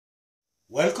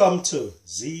Welcome to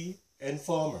The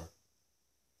Informer.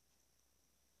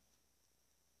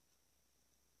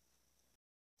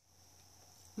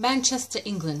 Manchester,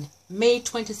 England, May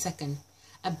 22nd.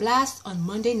 A blast on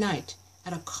Monday night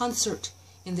at a concert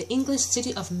in the English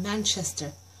city of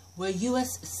Manchester, where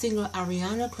US singer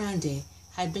Ariana Grande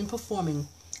had been performing,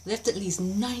 left at least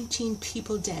 19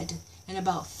 people dead and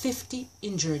about 50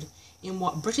 injured in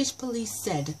what British police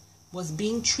said was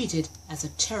being treated as a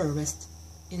terrorist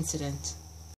incident.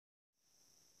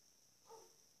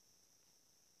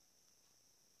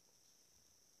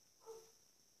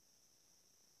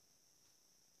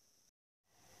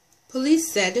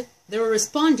 Police said they were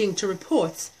responding to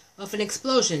reports of an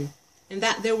explosion and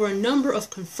that there were a number of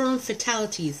confirmed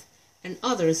fatalities and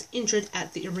others injured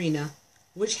at the arena,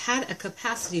 which had a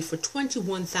capacity for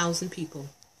 21,000 people.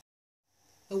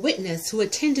 A witness who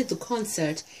attended the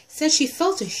concert said she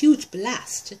felt a huge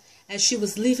blast as she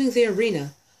was leaving the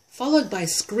arena, followed by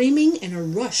screaming and a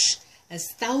rush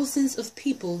as thousands of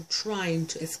people trying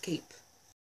to escape.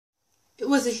 It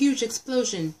was a huge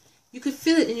explosion. You could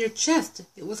feel it in your chest.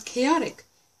 It was chaotic.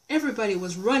 Everybody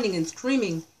was running and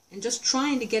screaming and just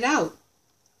trying to get out.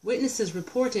 Witnesses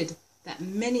reported that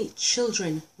many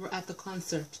children were at the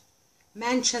concert.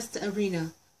 Manchester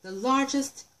Arena, the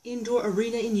largest indoor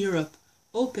arena in Europe,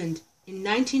 opened in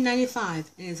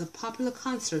 1995 and is a popular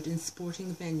concert and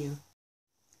sporting venue.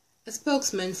 A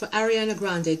spokesman for Ariana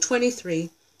Grande, 23,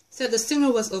 said the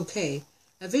singer was okay.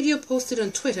 A video posted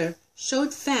on Twitter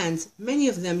showed fans, many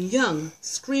of them young,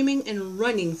 screaming and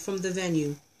running from the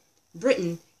venue.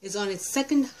 Britain is on its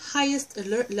second highest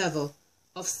alert level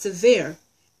of severe,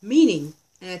 meaning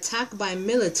an attack by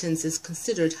militants is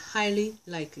considered highly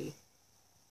likely.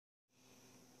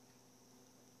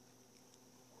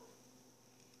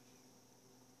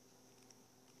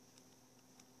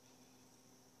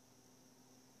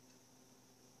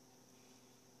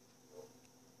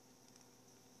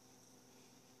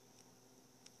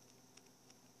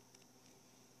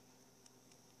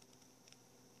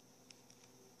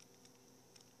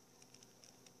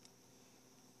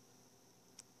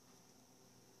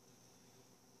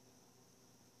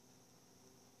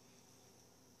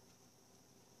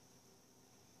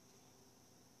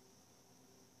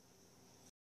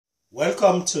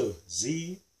 Welcome to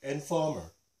The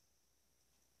Informer.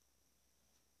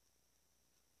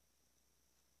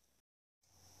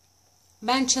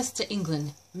 Manchester,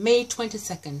 England, May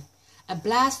 22nd. A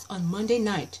blast on Monday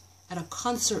night at a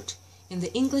concert in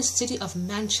the English city of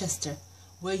Manchester,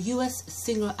 where US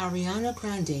singer Ariana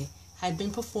Grande had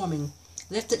been performing,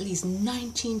 left at least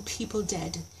 19 people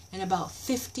dead and about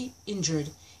 50 injured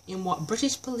in what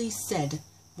British police said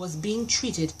was being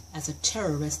treated as a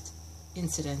terrorist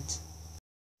incident.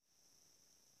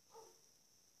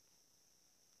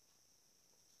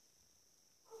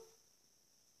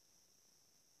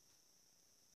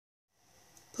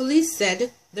 Police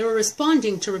said they were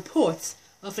responding to reports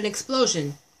of an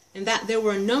explosion and that there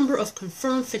were a number of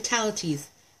confirmed fatalities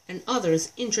and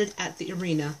others injured at the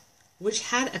arena, which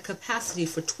had a capacity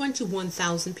for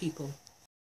 21,000 people.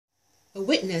 A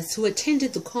witness who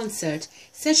attended the concert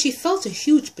said she felt a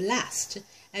huge blast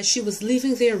as she was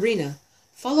leaving the arena,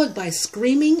 followed by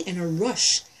screaming and a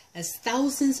rush as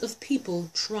thousands of people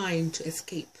trying to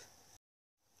escape.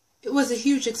 It was a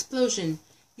huge explosion.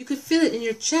 You could feel it in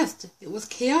your chest. It was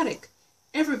chaotic.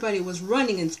 Everybody was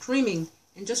running and screaming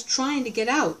and just trying to get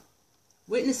out.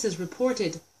 Witnesses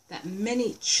reported that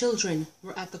many children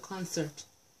were at the concert.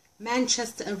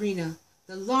 Manchester Arena,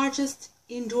 the largest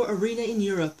indoor arena in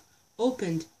Europe,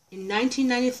 opened in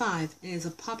 1995 and is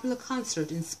a popular concert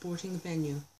and sporting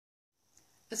venue.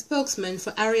 A spokesman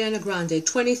for Ariana Grande,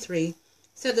 23,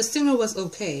 said the singer was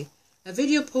okay. A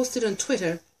video posted on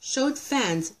Twitter showed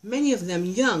fans, many of them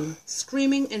young,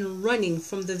 screaming and running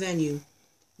from the venue.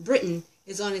 Britain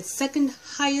is on its second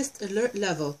highest alert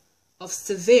level of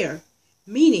severe,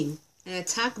 meaning an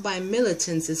attack by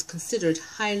militants is considered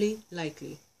highly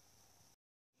likely.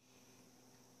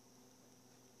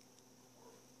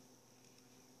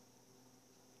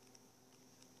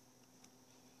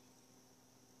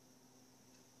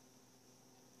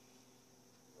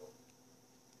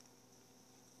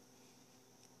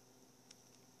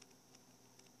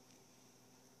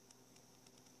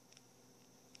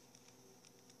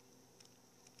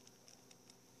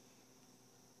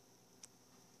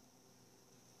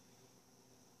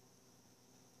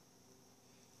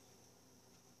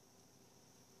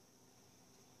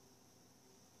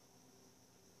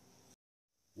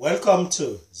 Welcome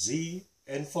to The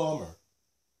Informer.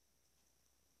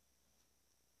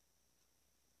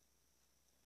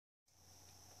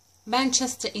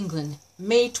 Manchester, England,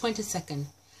 May 22nd.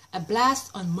 A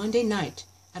blast on Monday night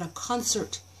at a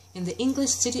concert in the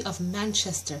English city of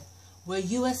Manchester, where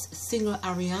U.S. singer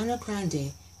Ariana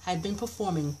Grande had been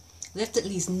performing, left at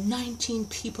least 19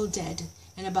 people dead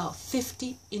and about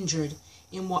 50 injured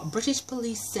in what British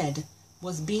police said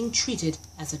was being treated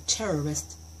as a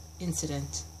terrorist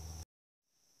incident.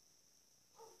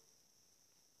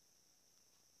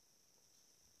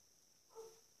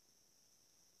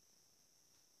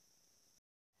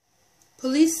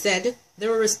 Police said they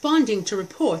were responding to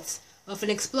reports of an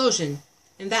explosion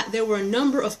and that there were a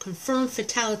number of confirmed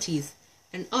fatalities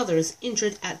and others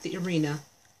injured at the arena,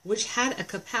 which had a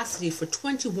capacity for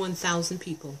 21,000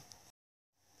 people.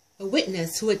 A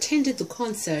witness who attended the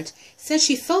concert said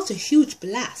she felt a huge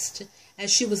blast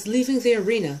as she was leaving the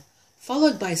arena,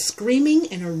 followed by screaming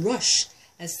and a rush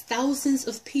as thousands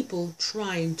of people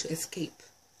trying to escape.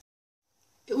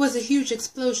 It was a huge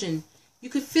explosion. You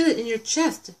could feel it in your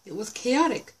chest. It was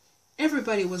chaotic.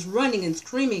 Everybody was running and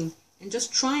screaming and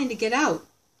just trying to get out.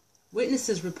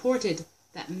 Witnesses reported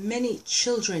that many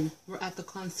children were at the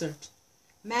concert.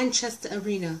 Manchester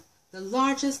Arena, the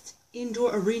largest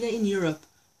indoor arena in Europe,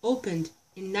 opened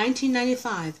in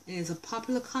 1995 and is a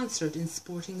popular concert and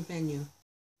sporting venue.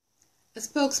 A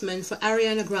spokesman for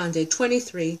Ariana Grande,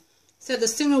 23, said the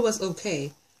singer was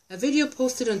okay. A video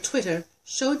posted on Twitter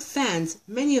showed fans,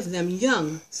 many of them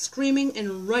young, screaming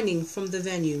and running from the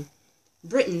venue.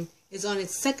 Britain is on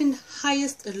its second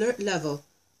highest alert level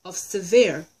of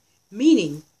severe,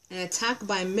 meaning an attack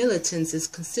by militants is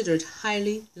considered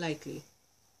highly likely.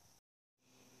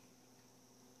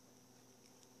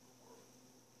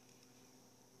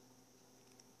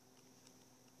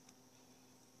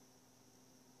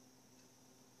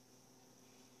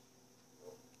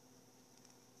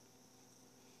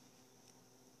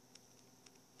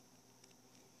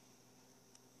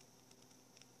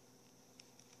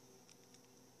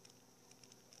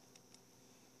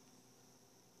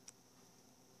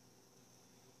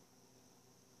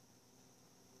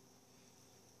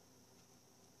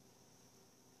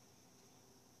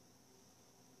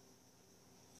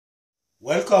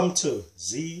 Welcome to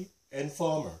The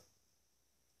Informer.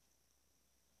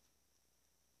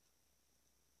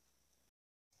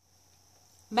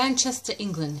 Manchester,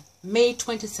 England, May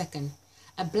 22nd.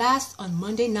 A blast on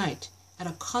Monday night at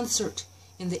a concert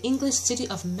in the English city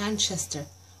of Manchester,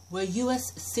 where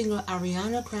U.S. singer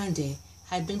Ariana Grande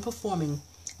had been performing,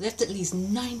 left at least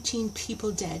 19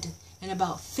 people dead and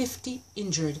about 50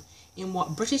 injured in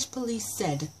what British police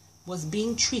said was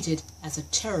being treated as a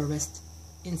terrorist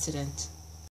incident.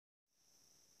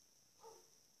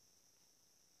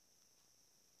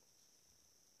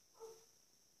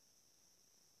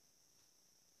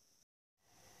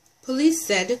 Police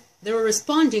said they were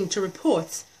responding to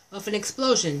reports of an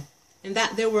explosion and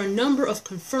that there were a number of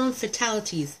confirmed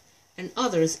fatalities and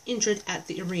others injured at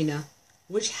the arena,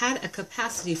 which had a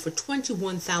capacity for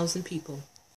 21,000 people.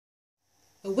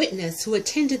 A witness who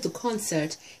attended the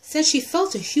concert said she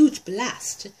felt a huge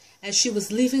blast as she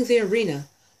was leaving the arena,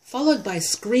 followed by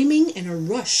screaming and a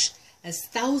rush as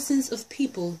thousands of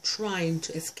people trying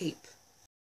to escape.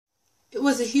 It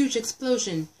was a huge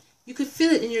explosion. You could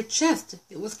feel it in your chest.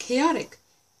 It was chaotic.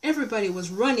 Everybody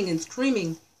was running and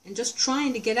screaming and just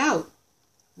trying to get out.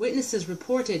 Witnesses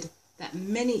reported that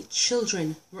many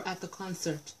children were at the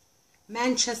concert.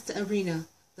 Manchester Arena,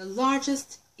 the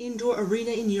largest indoor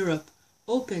arena in Europe,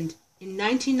 opened in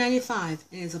 1995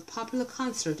 and is a popular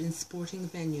concert and sporting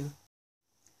venue.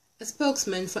 A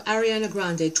spokesman for Ariana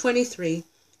Grande, 23,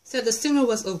 said the singer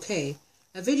was okay.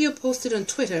 A video posted on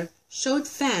Twitter showed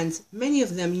fans, many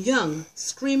of them young,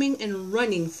 screaming and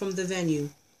running from the venue.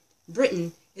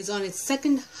 Britain is on its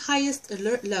second highest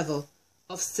alert level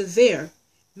of severe,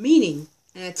 meaning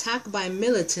an attack by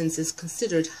militants is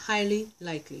considered highly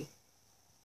likely.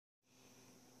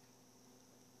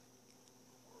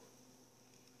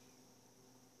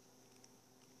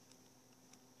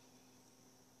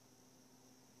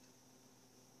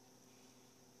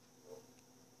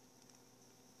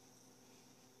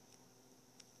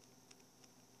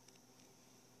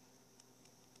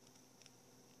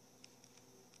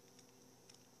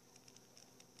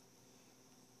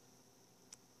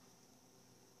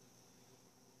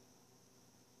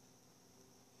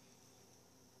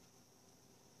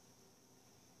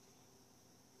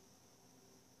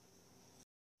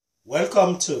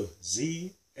 Welcome to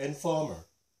The Informer.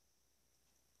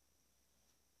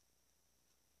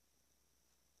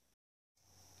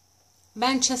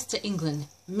 Manchester, England,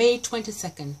 May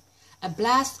 22nd. A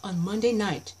blast on Monday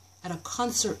night at a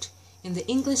concert in the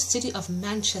English city of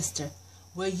Manchester,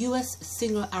 where U.S.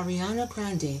 singer Ariana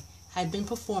Grande had been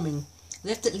performing,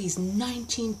 left at least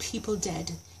 19 people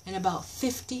dead and about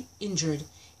 50 injured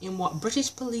in what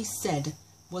British police said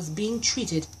was being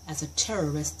treated as a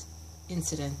terrorist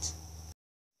incident.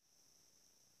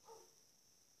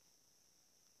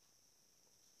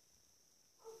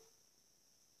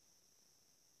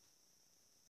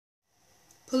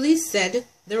 Police said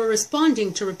they were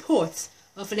responding to reports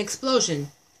of an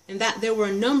explosion and that there were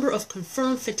a number of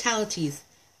confirmed fatalities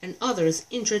and others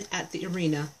injured at the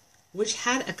arena, which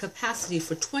had a capacity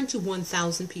for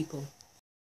 21,000 people.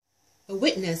 A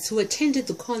witness who attended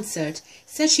the concert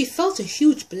said she felt a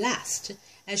huge blast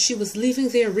as she was leaving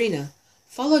the arena,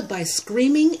 followed by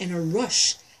screaming and a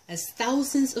rush as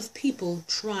thousands of people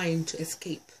trying to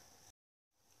escape.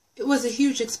 It was a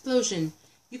huge explosion.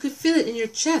 You could feel it in your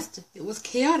chest. It was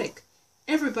chaotic.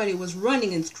 Everybody was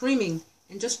running and screaming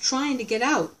and just trying to get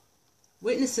out.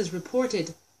 Witnesses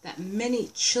reported that many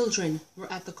children were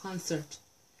at the concert.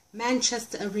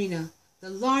 Manchester Arena, the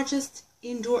largest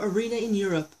indoor arena in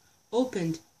Europe,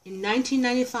 opened in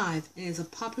 1995 and is a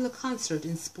popular concert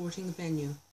and sporting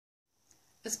venue.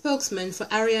 A spokesman for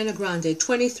Ariana Grande,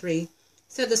 23,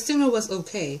 said the singer was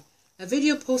okay. A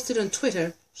video posted on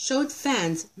Twitter showed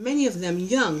fans, many of them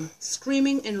young,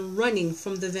 screaming and running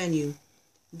from the venue.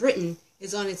 Britain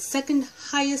is on its second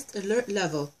highest alert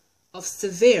level of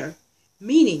severe,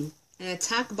 meaning an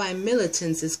attack by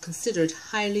militants is considered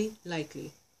highly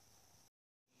likely.